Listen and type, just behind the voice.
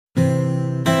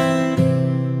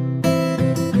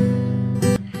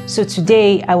So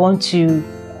today I want to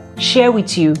share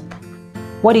with you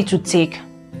what it would take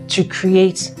to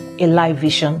create a life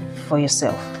vision for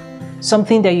yourself.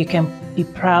 Something that you can be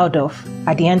proud of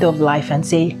at the end of life and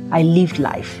say, I lived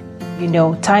life. You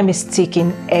know, time is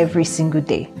ticking every single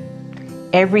day.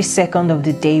 Every second of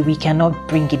the day, we cannot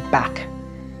bring it back.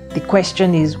 The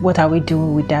question is, what are we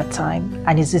doing with that time?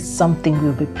 And is it something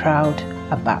we'll be proud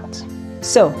about?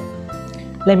 So,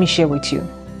 let me share with you.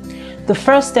 The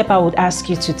first step I would ask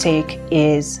you to take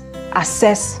is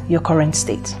assess your current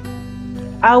state.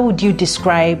 How would you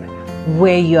describe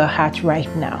where you're at right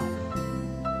now?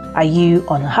 Are you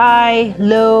on high,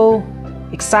 low,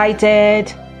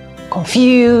 excited,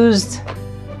 confused?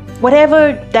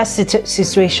 Whatever that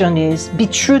situation is, be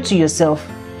true to yourself.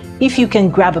 If you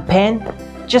can grab a pen,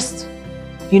 just,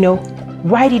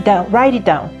 write it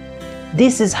down.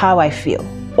 This is how I feel,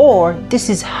 or this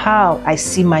is how I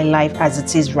see my life as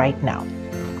it is right now.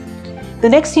 The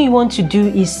next thing you want to do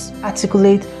is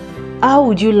articulate how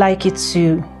would you like it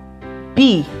to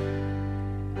be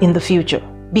in the future?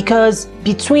 Because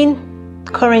between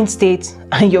current state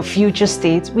and your future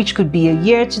state, which could be a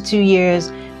year to 2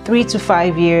 years, 3 to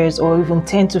 5 years, or even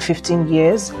 10 to 15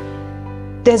 years,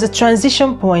 there's a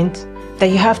transition point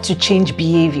that you have to change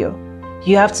behavior.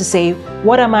 You have to say,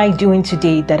 what am I doing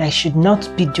today that I should not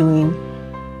be doing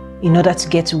in order to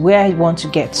get to where I want to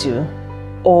get to?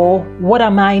 Or what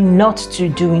am I not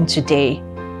doing today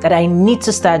that I need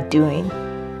to start doing,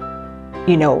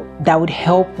 that would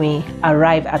help me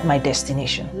arrive at my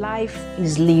destination? Life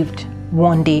is lived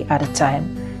one day at a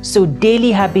time. So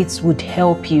daily habits would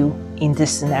help you in this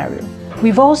scenario.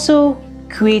 We've also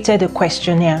created a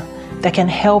questionnaire that can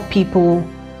help people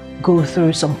go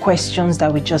through some questions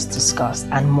that we just discussed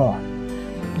and more.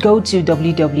 Go to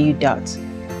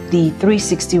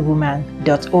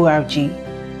www.the360woman.org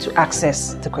to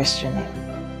access the questionnaire.